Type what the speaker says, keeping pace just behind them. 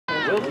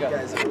You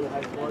guys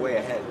are way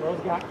ahead. We'll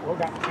got.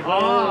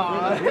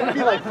 We'd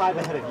be like 5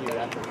 ahead of you.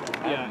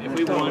 Yeah, if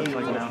we won,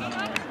 like now.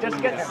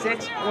 Just get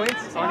 6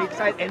 points on each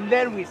side, and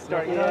then we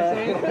start. You know what I'm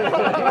saying?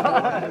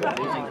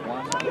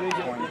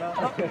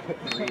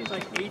 It's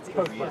like 8 to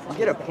You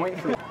get a point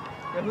for.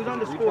 Yeah, who's on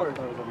the score?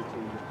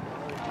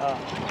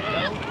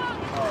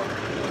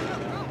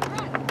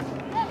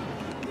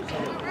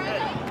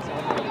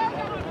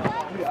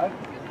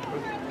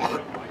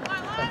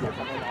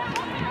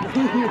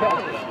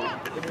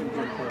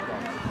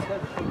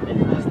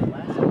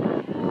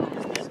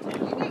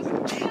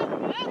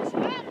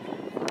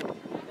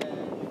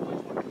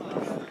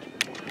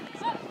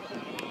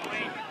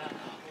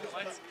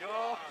 Let's go.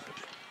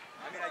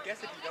 I mean, I guess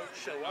if you don't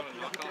show up,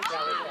 you don't get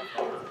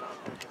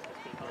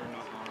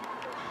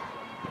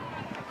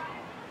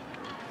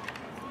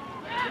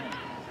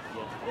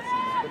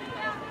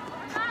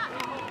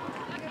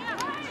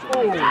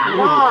Oh,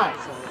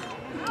 nice!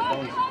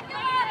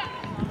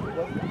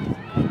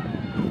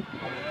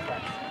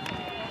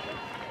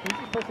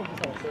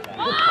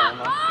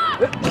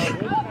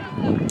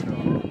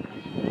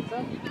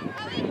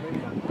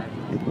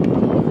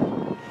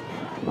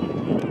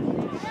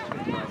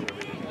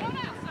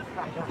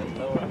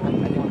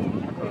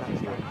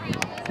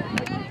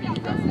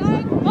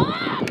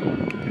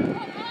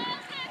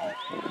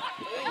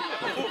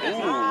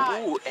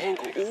 Ooh,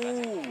 ankle.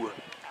 Ooh.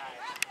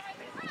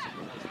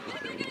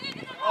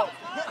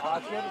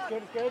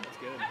 It's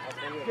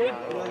good.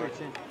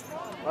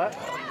 What?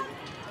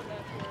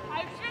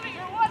 I'm shooting.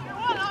 You're one.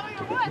 I'll be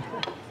your one.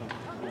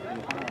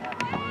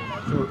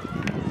 So, it's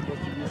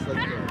supposed to use like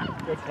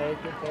the Good take.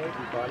 your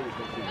body is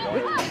supposed to be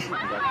water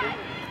conducted.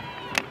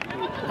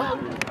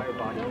 Your entire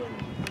body.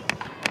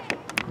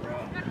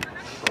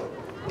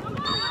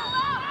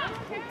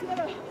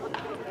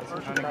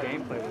 What kind of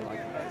gameplay we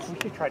like? We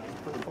should try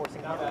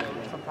forcing out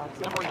sometimes.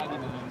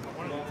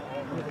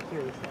 Really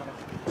curious.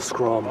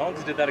 Scrum. Well,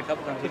 just did that a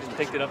couple times. He just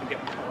picked it up and get.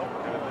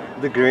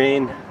 The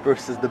green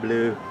versus the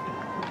blue.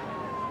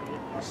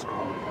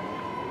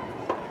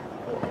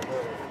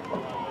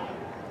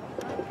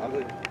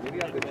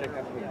 Maybe I'll go check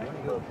out the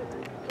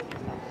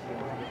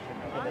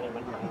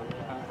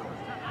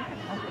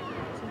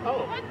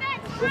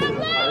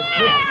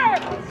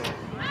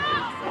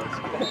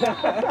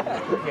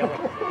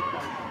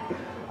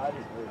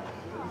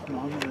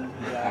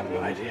I have no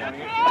idea.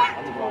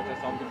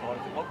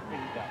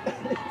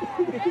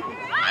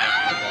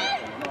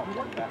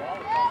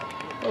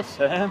 Oh,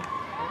 Sam.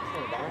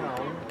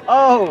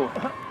 Oh!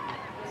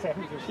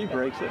 She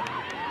breaks it.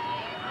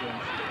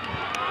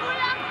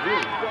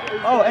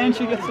 Oh, and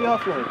she gets the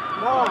offload.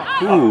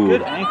 Nice! Oh,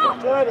 good ankle.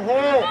 Good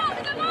hit!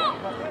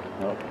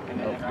 Oh,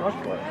 no, rush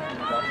play.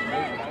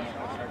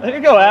 There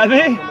you go,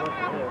 Abby.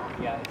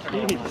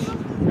 Jeez.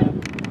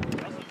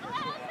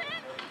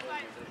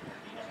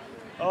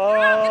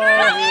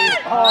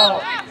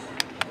 Oh!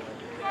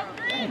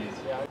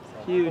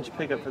 Huge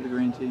pickup for the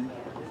green team.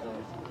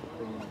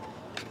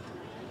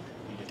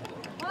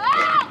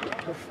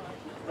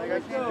 Like I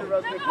came to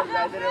roast me because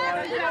I didn't want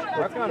to get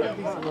Work on it.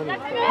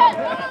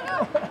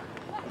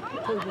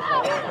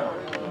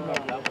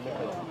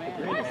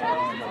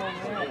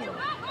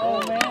 Oh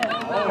man!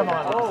 Come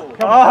on.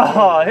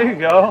 Oh, there you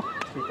go.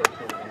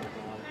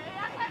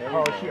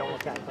 Oh, she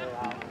almost got cleared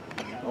out.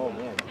 Oh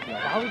man.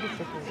 How would you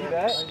see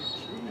that?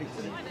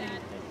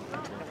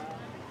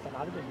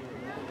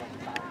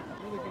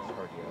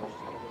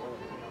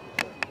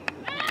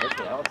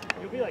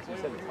 You'll be like, you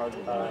said it's hard to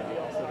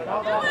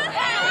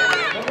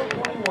Number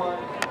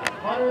 21,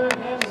 Hunter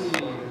Henry.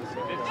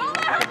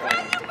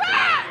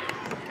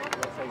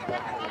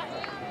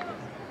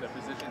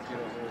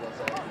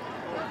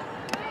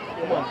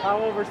 Come on,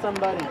 power over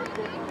somebody.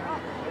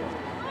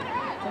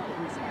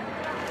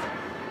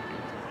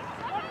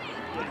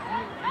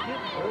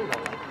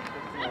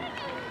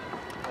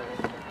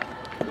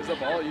 Who's the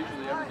ball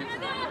usually ever gets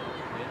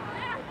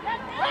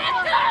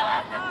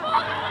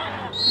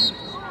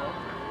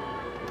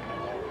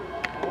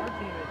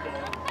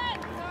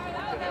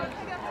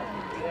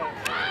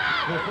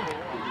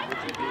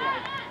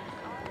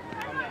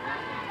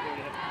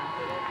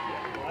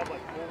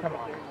Come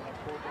on.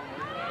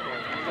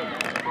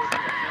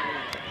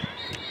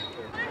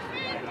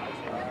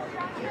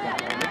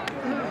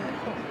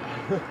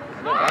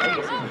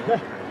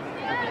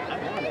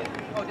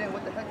 Oh, damn,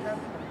 what the heck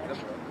happened?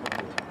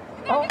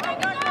 Oh.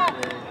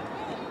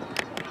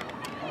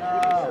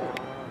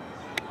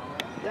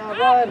 Yeah,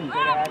 run!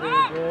 Good, Abby.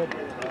 Good.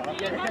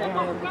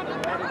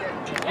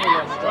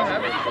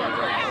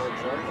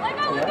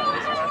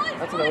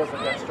 That's what I was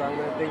like, that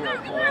strongman thing. That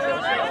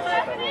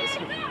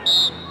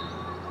was.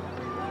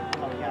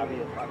 Oh, yeah, Abby is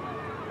fucking.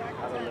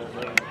 I don't know.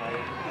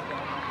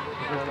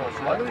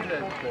 Why do we just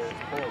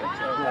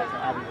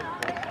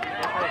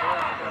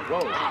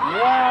Whoa.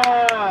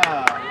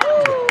 Yeah!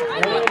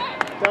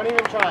 Don't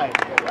even try.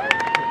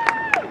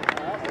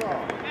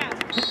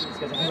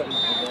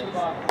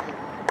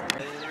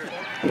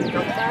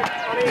 Jump back,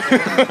 20. We're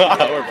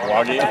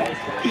vlogging.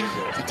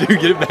 Dude,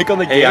 get it back on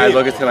the game. Hey guys,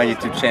 welcome to my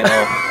YouTube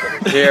channel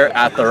here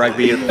at the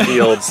rugby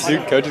fields.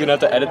 Dude, coach is gonna have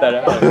to edit that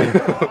out.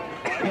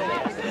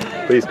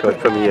 Please, coach,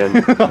 put me in.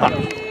 I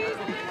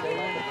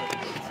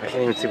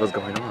can't even see what's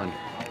going on.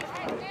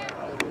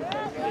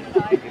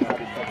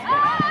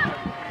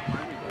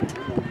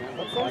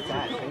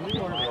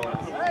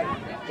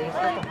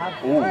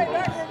 Ooh.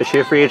 Is she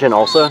a free agent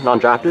also?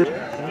 Non-drafted?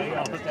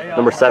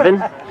 Number 7?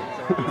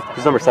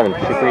 Who's number 7?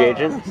 Is she a free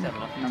agent?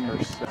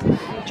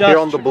 Here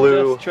on the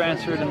blue. Just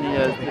transferred in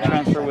the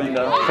transfer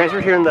window.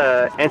 Transferred here in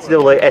the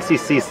NCAA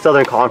SEC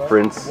Southern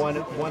Conference.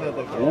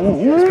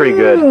 It's pretty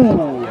good.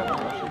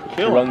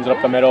 She runs up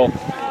the middle.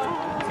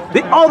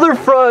 The other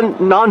front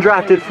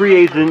non-drafted free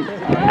agent,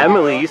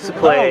 Emily, used to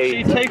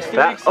play. She takes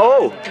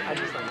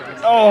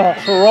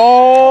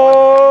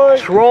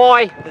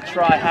Troy! The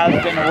try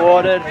has been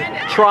awarded.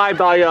 Try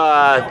by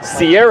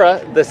Sierra,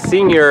 the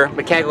senior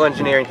mechanical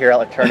engineering here at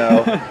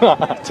LeTourneau.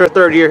 It's her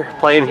 3rd year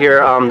playing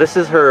here. This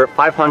is her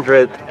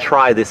 500th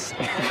try this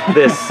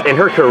in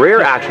her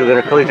career, actually, in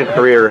her collegiate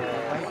career.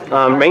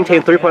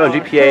 Maintained 3.0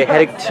 GPA,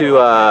 heading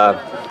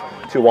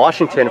to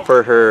Washington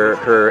for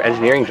her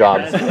engineering job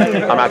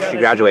after she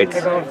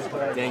graduates.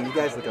 Dang, you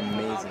guys look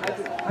amazing.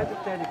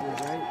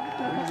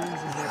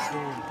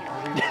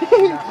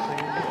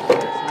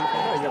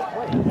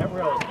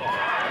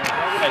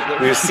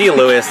 We see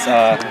Lewis.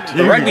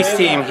 The rugby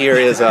team here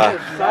is. Dude,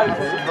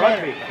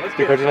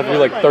 coach is gonna have to do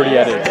like 30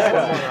 edits.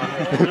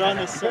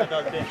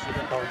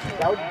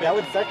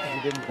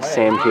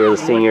 Sam here, the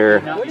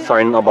senior,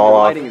 starting the ball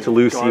off to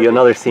Lucy,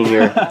 another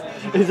senior.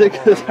 Is it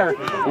because her?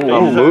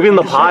 Moving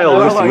the pile,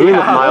 Lucy, moving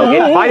the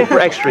pile, fighting for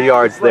extra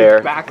yards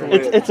there.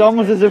 It's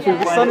almost as if we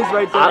won.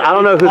 I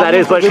don't know who that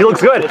is, but she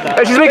looks good.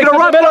 And she's making a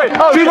run for it.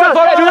 She's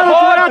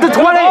out to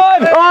 20.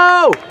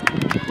 Oh!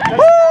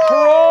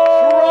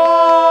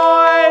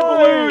 Troy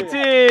Blue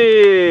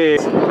Team!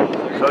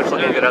 Coach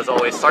looking good as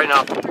always. Starting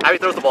off, Abby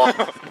throws the ball.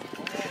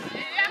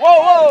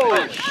 Whoa!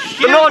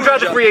 The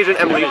non-drafted free agent,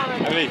 Emily.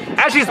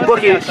 As she's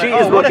booking it, she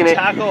is booking it.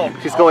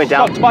 She's going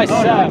down. Blocked by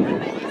Sam.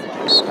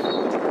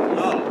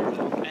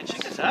 And she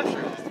gets after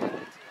it.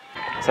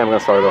 Sam, I'm going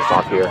to start us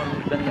off here.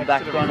 Been the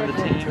backbone of the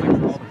team.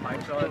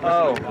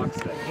 Oh.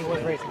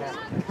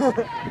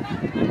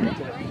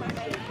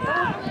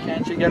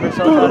 Can't she get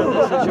herself out of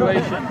this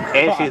situation?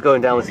 And she's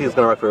going down. Lucy's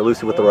going to run for her.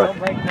 Lucy with the ruck.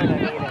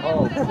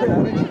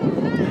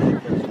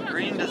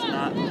 Green does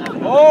not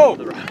have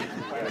the ruck.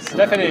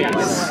 Stephanie.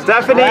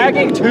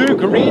 Dragging to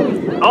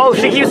Green. Oh,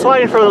 she keeps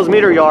fighting for those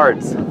meter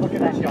yards.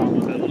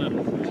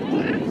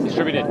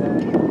 Distributed.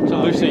 So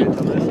Lucy.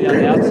 Lucy on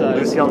the outside.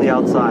 Lucy on the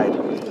outside.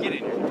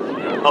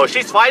 Oh,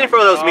 she's fighting for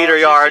those meter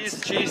yards.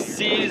 She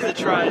sees the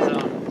try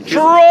zone.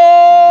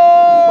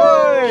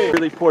 Troy!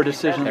 Really poor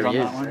decisions on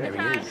that one.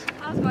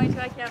 I was going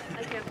to, I can't.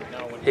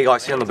 Hey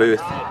guys, here on the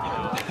booth.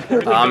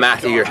 I'm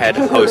Matthew, your head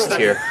host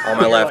here. On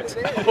my left,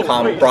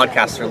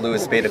 broadcaster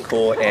Louis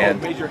Beta-Cool,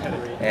 and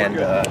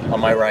on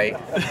my right,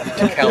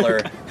 Keller.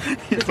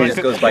 He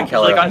just goes by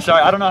Keller. I'm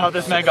sorry, I don't know how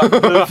this man got in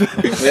the booth.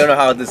 We don't know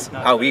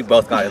how we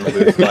both got in the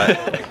booth,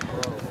 but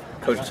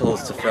Coach told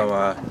us to film.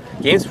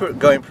 Game's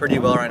going pretty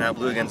well right now,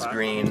 blue against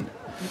green.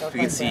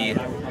 You can see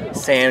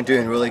Sam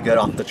doing really good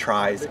off the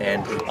tries,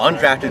 and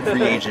undrafted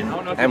free agent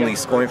Emily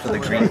scoring for the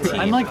green team.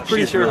 I'm like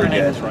pretty sure her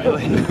name is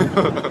Riley.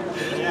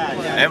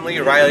 Emily,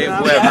 Riley,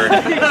 whoever.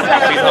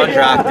 She's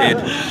undrafted.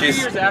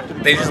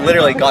 They just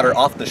literally got her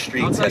off the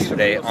streets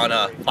yesterday on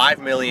a $5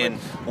 million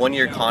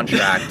one-year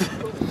contract.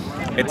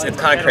 It's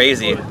kind of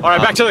crazy. All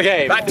right, back to the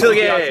game. Back to the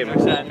game.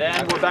 And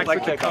we're back to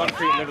kickoff.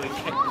 Concrete literally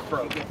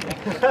broke.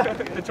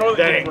 The toilet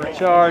didn't break.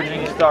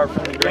 Charging start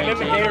from the green And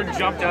then team. the air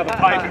jumped out of the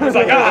pipe and was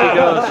like, There she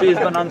ah! goes. She's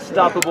been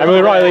unstoppable.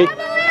 Emily Riley.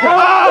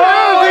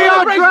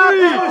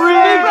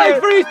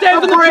 Free,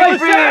 stands on the chase.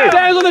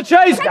 Stands on the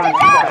chase.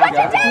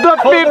 The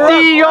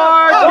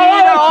 50-yard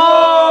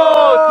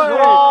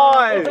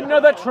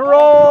Another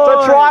try.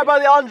 The try by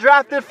the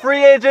undrafted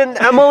free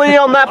agent Emily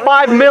on that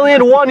 $5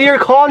 million one-year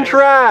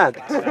contract.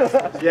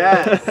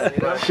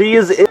 Yes. She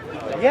is.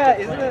 Yeah,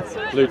 isn't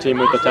it? Blue team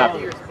with the tap.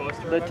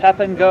 The tap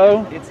and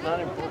go.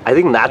 I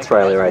think that's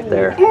Riley right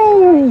there.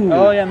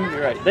 Oh yeah,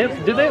 you're right. They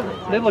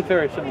look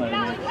very similar to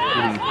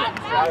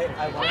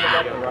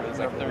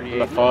me.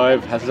 The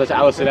 5 has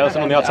Allison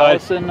on the outside.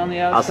 Allison on the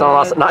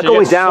outside. Not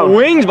going down.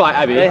 Swings by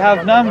Abby. They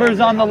have numbers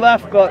on the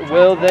left, but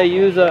will they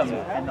use them?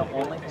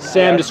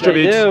 Sam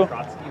distributes. They do.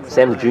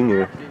 Sam the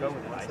Jr.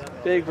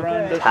 Big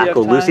run. Does she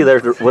Tackle. have Lucy time?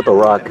 there with the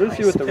ruck.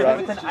 Lucy with the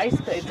ruck.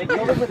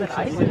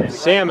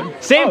 Sam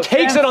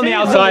takes it on the Big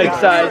outside.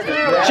 size.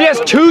 She has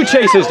 2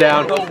 chases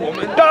down. She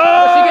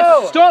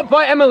gets stopped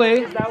by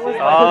Emily.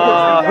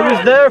 Who's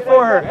there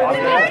for her?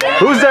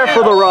 Who's there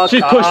for the ruck?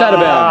 She's pushed out of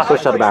bounds.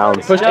 Pushed out of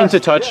bounds. Pushed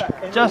into touch.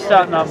 Just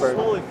outnumbered.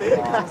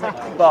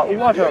 But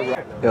what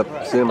a Yep.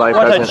 Seen by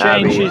what a President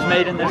change Abby. she's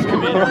made in this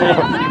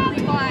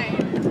community.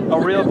 A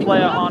real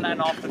player on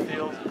and off the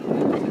field.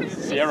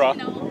 Sierra.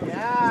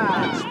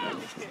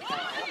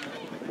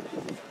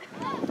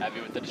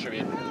 Heavy with the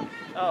distribute.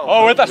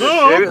 Oh, with the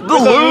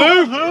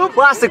loop.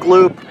 Plastic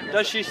loop.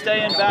 Does she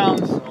stay in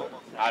bounds?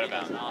 Out of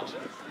bounds.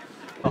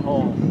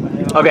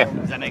 Okay.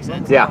 Does that make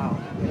sense? Yeah.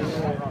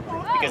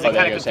 Because Oh, it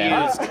there kind goes of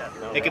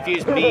confused. It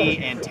confused me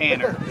and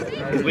Tanner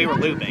because we were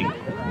looping.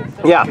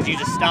 Yeah. Because you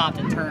just stopped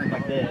and turned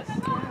like this.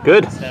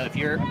 Good. So if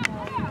you're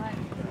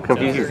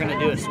Confuses. going to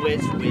do a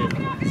switch with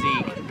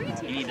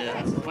Zeke, you need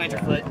to plant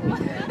your foot.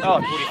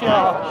 Oh,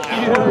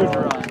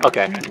 shit.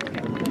 Okay.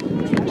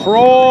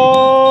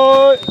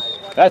 Troy!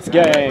 That's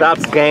game.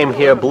 That's game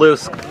here. Blue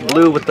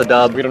with the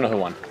dub. We don't know who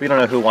won. We don't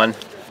know who won.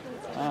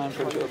 I'm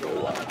pretty sure they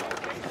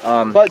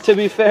won. But to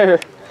be fair,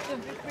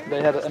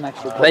 they had an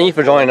extra point. Thank you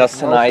for joining us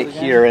tonight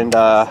here in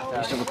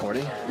Still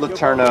recording?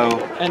 Laterno.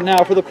 And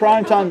now for the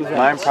prime time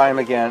event. Prime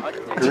again.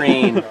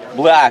 Green,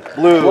 black,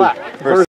 blue. Black. Versus